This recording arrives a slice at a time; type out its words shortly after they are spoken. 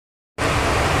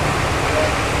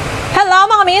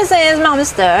Mrs.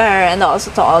 Mr. and also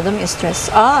to all the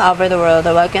mistress all over the world.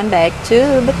 Welcome back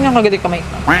to ba't nga kagadi kamay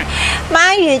ko?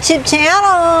 My YouTube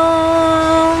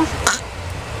channel.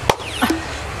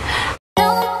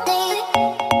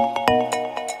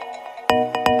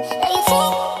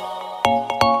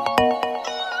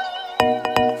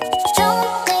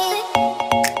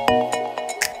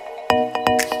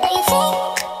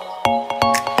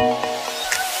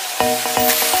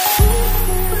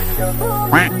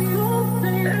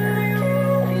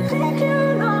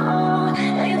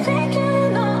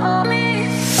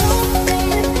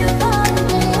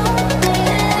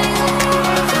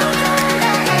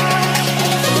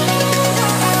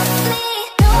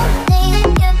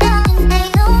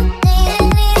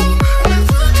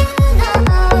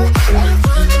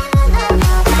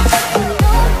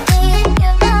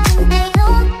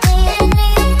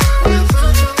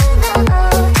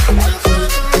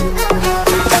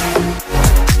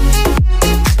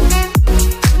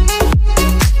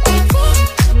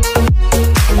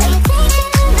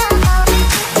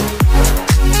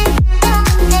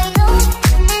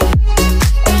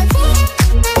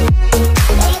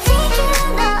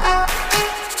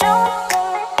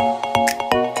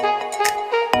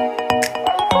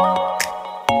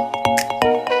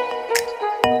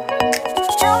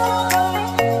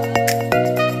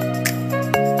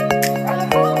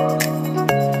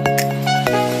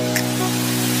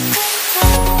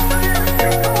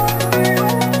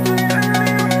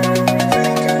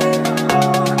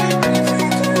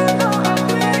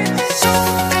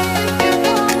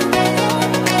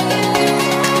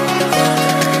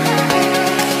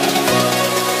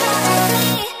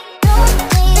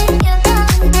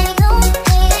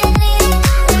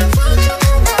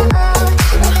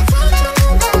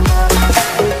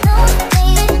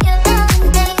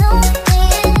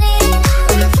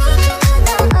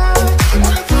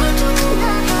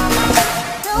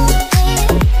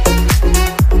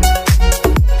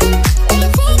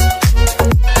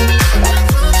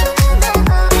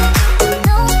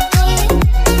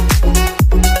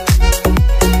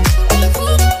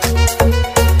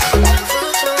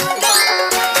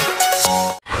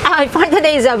 For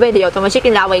today's video, tumasik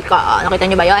yung laway ko. Nakita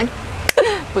nyo ba yun?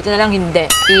 Buti na lang hindi.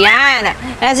 Yan.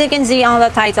 As you can see on the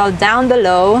title down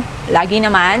below, lagi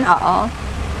naman,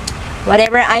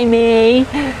 whatever I may,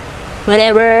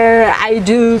 whatever I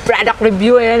do, product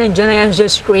review, nandiyan na yan sa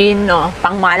screen, no?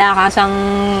 Pang malakasang,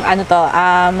 ano to,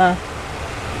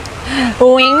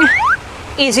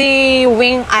 easy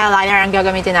wing eyeliner ang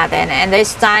gagamitin natin. And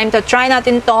this time, to try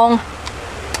natin tong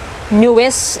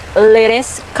newest,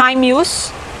 latest,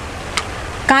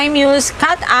 Kimuse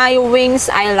Cat Eye Wings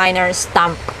Eyeliner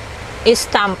Stamp.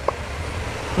 Stamp,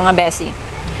 mga besi.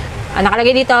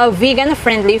 Nakalagay dito,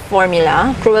 vegan-friendly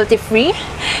formula, cruelty-free,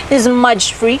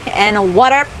 smudge-free, and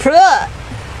waterproof.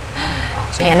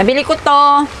 Ayan, nabili ko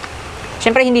to.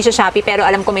 Siyempre, hindi siya Shopee, pero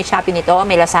alam ko may Shopee nito,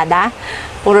 may Lazada.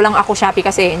 Puro lang ako Shopee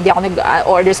kasi hindi ako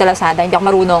nag-order sa Lazada, hindi ako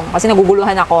marunong, kasi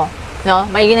naguguluhan ako. No?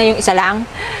 Maigi na yung isa lang.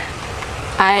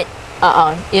 Ay,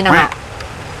 yun na nga.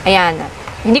 Ayan.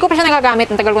 Hindi ko pa siya nagagamit.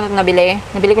 Ang tagal ko na ito nabili.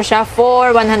 Nabili ko siya for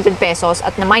 100 pesos.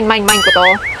 At na-mine ko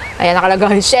to. Ayan,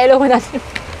 nakalagay. Shelo ko natin.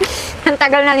 Ang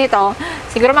tagal na nito.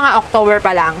 Siguro mga October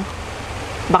pa lang.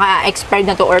 Baka expired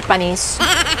na to or panis.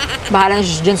 Bahala na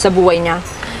dyan sa buhay niya.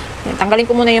 Ayan, tanggalin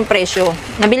ko muna yung presyo.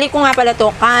 Nabili ko nga pala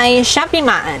to kay Shopee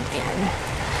Maan. Ayan.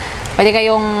 Pwede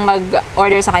kayong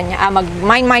mag-order sa kanya.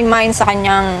 Mag-mine sa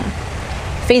kanyang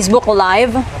Facebook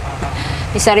Live.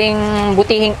 Isa ring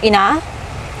butihing ina.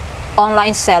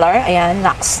 Online seller. Ayan,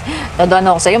 Nax. Doon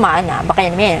ako sa'yo, maana. Baka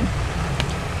yan naman.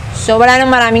 So, wala nang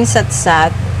maraming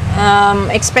sat-sat.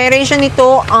 Expiration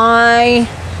nito ay...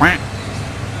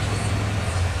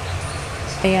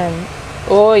 Ayan.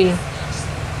 Oy.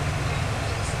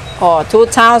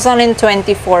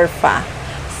 2024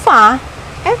 fa.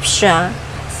 F siya.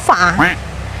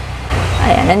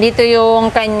 Ayan, nandito yung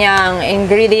kanyang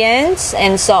ingredients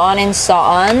and so on and so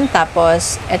on.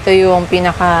 Tapos, ito yung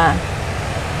pinaka...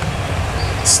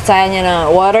 style niya na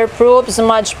waterproof,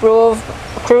 smudge-proof,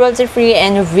 cruelty-free,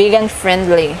 and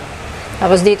vegan-friendly.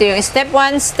 Tapos dito yung step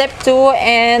 1, step 2,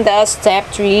 and step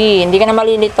 3. Hindi ka na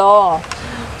malilito.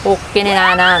 Okay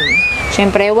na naman.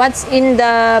 Siyempre, what's in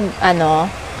the,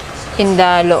 in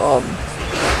the loob?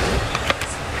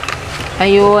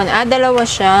 Ayun. Dalawa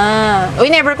siya. Uy,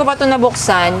 never ko pa ito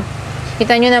nabuksan.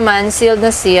 Kita nyo naman, sealed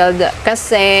na sealed.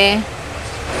 Kasi,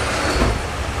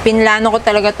 pinlano ko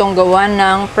talaga itong gawa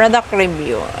ng product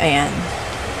review. Ayan.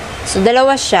 So,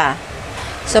 dalawa siya.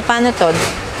 So, paano to?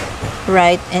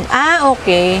 Right. And,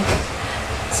 okay.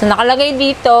 So, nakalagay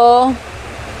dito.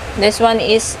 This one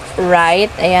is right.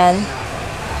 Ayan.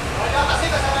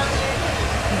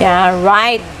 Yeah,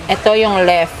 right. Ito yung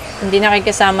left. Hindi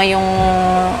nakikasama yung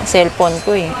cellphone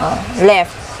ko eh. Oh,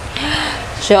 left.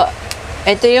 So,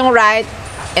 ito yung right.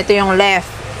 Ito yung left.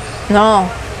 No,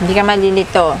 hindi ka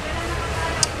malilito.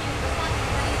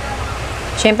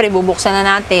 Siyempre, bubuksan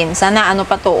na natin. Sana ano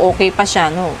pa to, okay pa siya.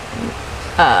 No?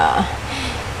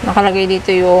 Nakalagay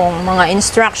dito yung mga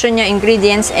instruction niya,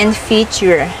 ingredients and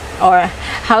feature or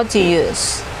how to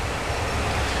use.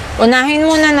 Unahin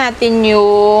muna natin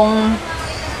yung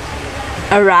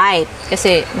right.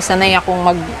 Kasi masanay akong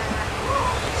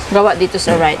maggawa dito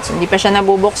sa right. So, hindi pa siya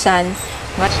nabubuksan.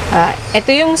 Ito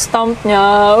yung stamp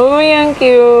niya. Uy, ang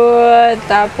cute!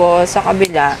 Tapos, sa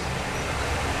kabila,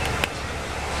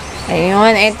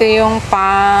 ayun, ito yung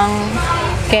pang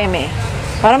keme.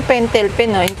 Parang pentel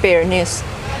pen, no? In fairness.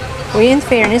 Uy, in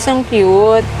fairness, ang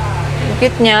cute. Ang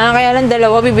cute niya. Kaya lang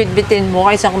dalawa, bibitbitin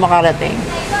mo kaysa kung makarating.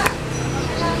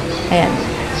 Ayan.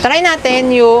 Try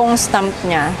natin yung stamp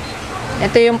niya.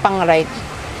 Ito yung pang right.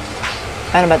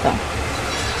 Ano ba to?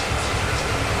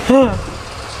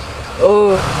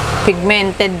 Oh,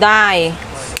 pigmented dye.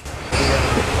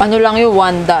 Ano lang yung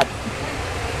 1 dot.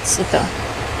 Ito.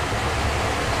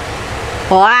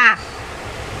 Wow!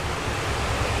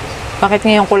 Bakit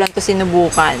ngayon ko lang ito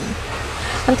sinubukan?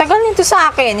 Ang tagal nito sa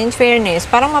akin, in fairness.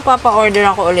 Parang mapapa-order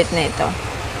ako ulit na ito.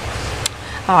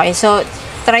 Okay, so,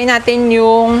 try natin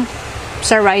yung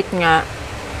sa right nga.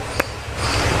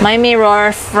 My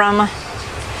mirror from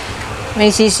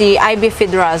Mhie'zz Ivy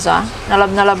Fidraza. Na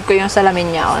love ko yung salamin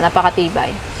niya. Oh,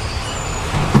 napakatibay.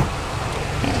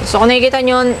 So, kung nakikita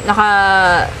nyo, naka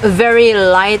very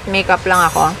light makeup lang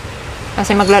ako.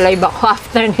 Kasi magla-live ako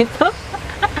after nito.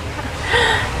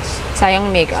 Sayang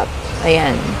makeup.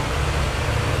 Ayan.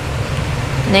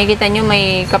 Nakikita nyo,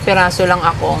 may kapiraso lang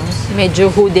ako. Medyo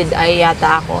hooded eye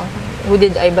yata ako.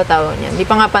 Hooded eye ba tawag niyan? Hindi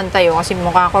pa nga pantay. Oh, kasi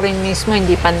mukha ko rin mismo,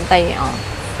 hindi pantay. Oh.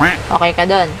 Okay ka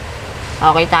dun.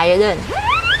 Okay tayo dun.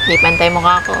 Hindi pantay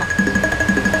mukha ko.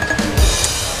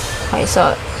 Okay,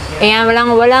 so, ayan,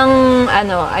 walang,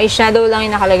 eyeshadow lang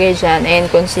yung nakalagay dyan. And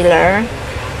concealer.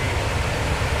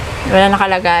 Wala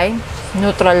nakalagay.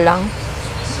 Neutral lang.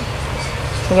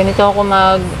 So, ganito ako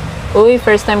Uy,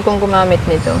 first time kong gumamit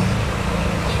nito.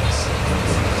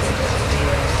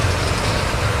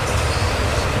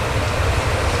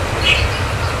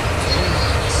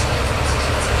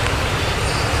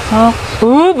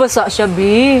 Basa siya,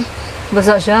 B.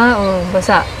 Basa siya.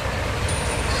 Basa.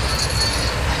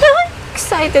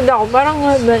 Excited ako. Parang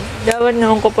dapat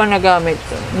naman ko pa nagamit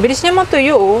to. Bilis niya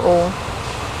matuyo,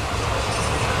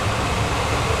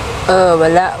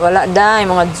 wala dye,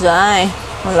 mga dye.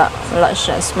 Wala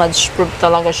siya. Smudge proof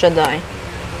talaga siya dye.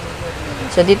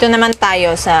 So, dito naman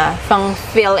tayo sa pang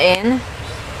fill in.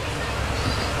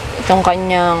 Itong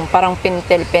kanyang parang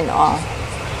pintel pen,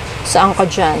 Saan ka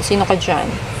dyan? Sino ka dyan?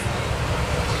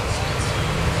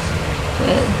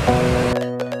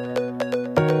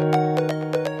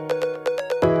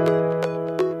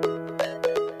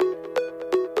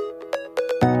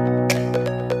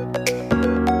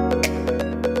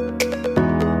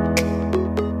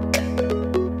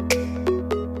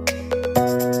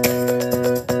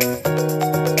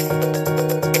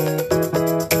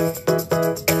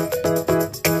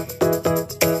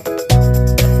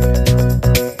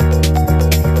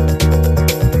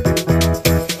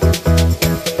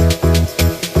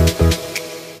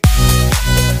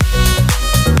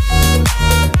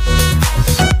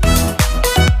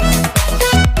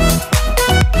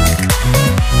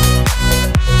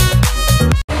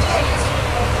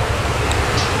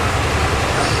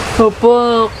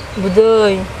 Opo,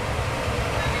 budoy.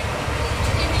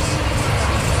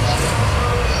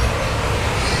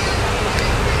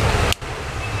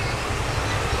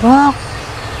 Wak.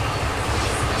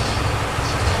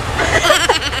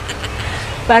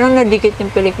 Parang nadikit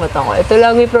yung pilik mata ko. Ito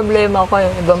lagi problema ko,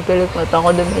 yung ibang pilik mata ko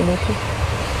dumidikit.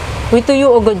 Uy,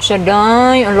 tuyo agad siya,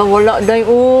 day. Ala, wala, day.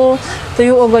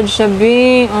 Tuyo agad siya,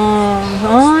 B.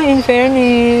 In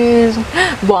fairness.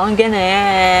 Buang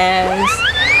ganes.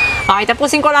 Okay,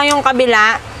 tapusin ko lang yung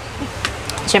kabila.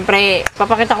 Siyempre,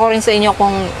 papakita ko rin sa inyo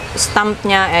kung stamp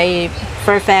niya ay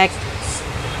perfect.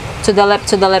 To the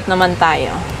left naman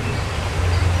tayo.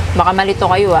 Baka malito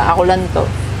kayo, Ako lang to.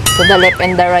 To the left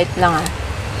and the right lang,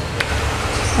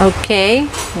 Okay.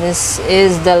 This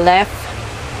is the left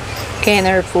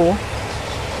canner po.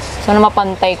 Sana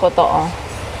mapantay ko to,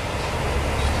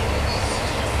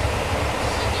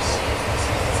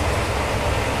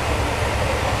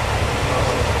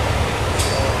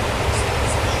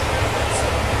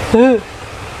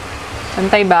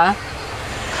 Pantay ba?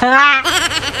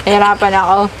 Hirapan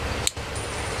ako.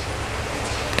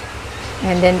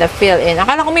 And then the fill-in.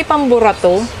 Akala ko may pambura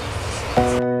to.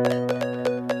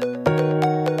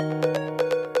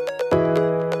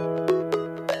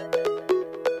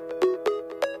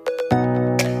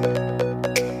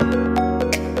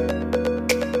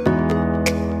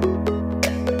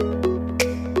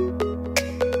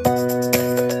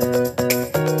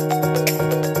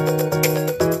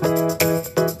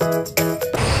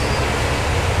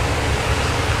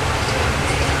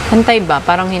 Pantay ba?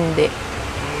 Parang hindi.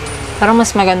 Parang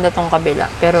mas maganda tong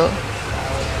kabila. Pero,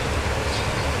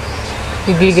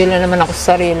 gigigil na naman ako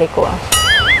sa sarili ko ah.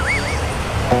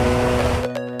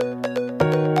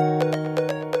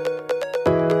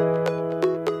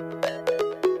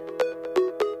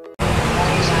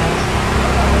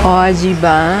 Oh,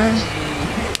 diba?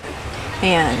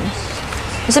 Ayan.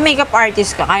 Sa makeup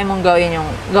artist ka, kaya mong gawin yung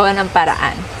gawa ng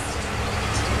paraan.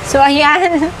 So,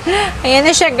 ayan. Ayan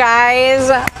na siya,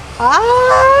 guys.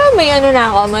 May ano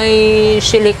na ako. May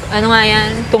shilik. Ano nga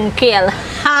yan? Tungkil.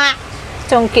 Ha!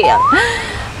 Tungkil.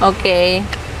 Okay.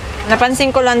 Napansin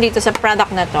ko lang dito sa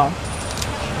product na to.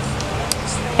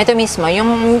 Ito mismo.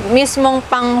 Yung mismong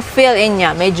pang fill-in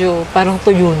niya, medyo parang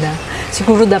tuyo na.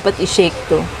 Siguro dapat i-shake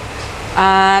to.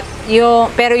 At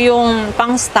yung, pero yung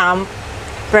pang stamp,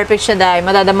 perfect siya dahil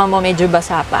madadama mo medyo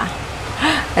basa pa.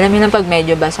 Alam niyo na pag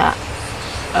medyo basa.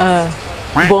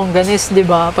 Bongganis, di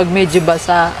ba? Pag medyo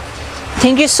basa.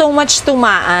 Thank you so much to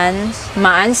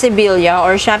Maan Sevilla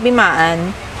or Shopee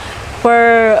Maan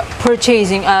for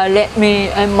purchasing. Let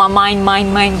me,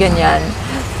 mine, ganyan.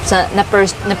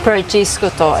 Na-purchase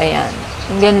ko to. Ayan.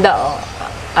 Ang ganda, oh.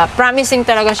 Promising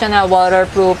talaga siya na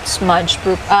waterproof,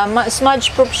 smudge-proof.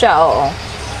 Smudge-proof siya, oo.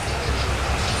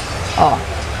 Oh.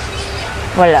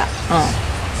 Wala. Oh.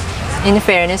 In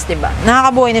fairness, diba?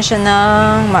 Nakakabuhay na siya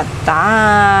ng mata.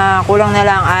 Kulang na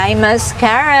lang ay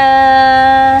mascara.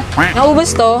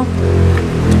 Naubos to.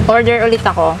 Order ulit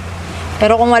ako.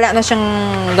 Pero kung wala na siyang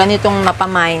ganitong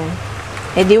mapamine,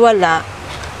 di wala.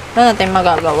 Wala natin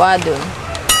magagawa dun.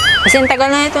 Kasi ang tagal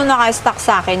na ito naka-stock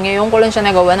sa akin. Ngayon ko lang siya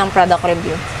nagawa ng product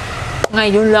review.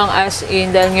 Ngayon lang as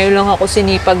in. Dahil ngayon lang ako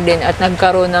sinipag din at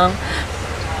nagkaroon ng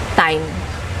time.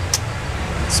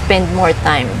 Spend more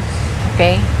time.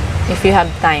 Okay? If you have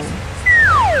time.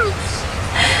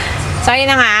 So, yun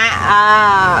na nga.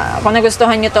 Kung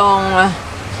nagustuhan nyo tong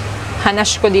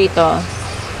hanash ko dito,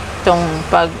 itong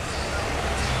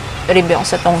pag-review ko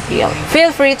sa tong peel,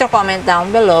 feel free to comment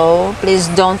down below.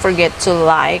 Please don't forget to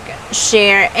like,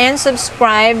 share, and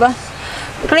subscribe.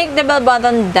 Click the bell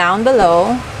button down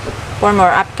below for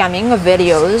more upcoming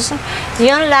videos.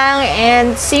 Yun lang,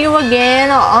 and see you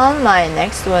again on my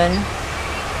next one.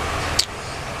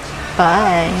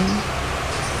 Bye.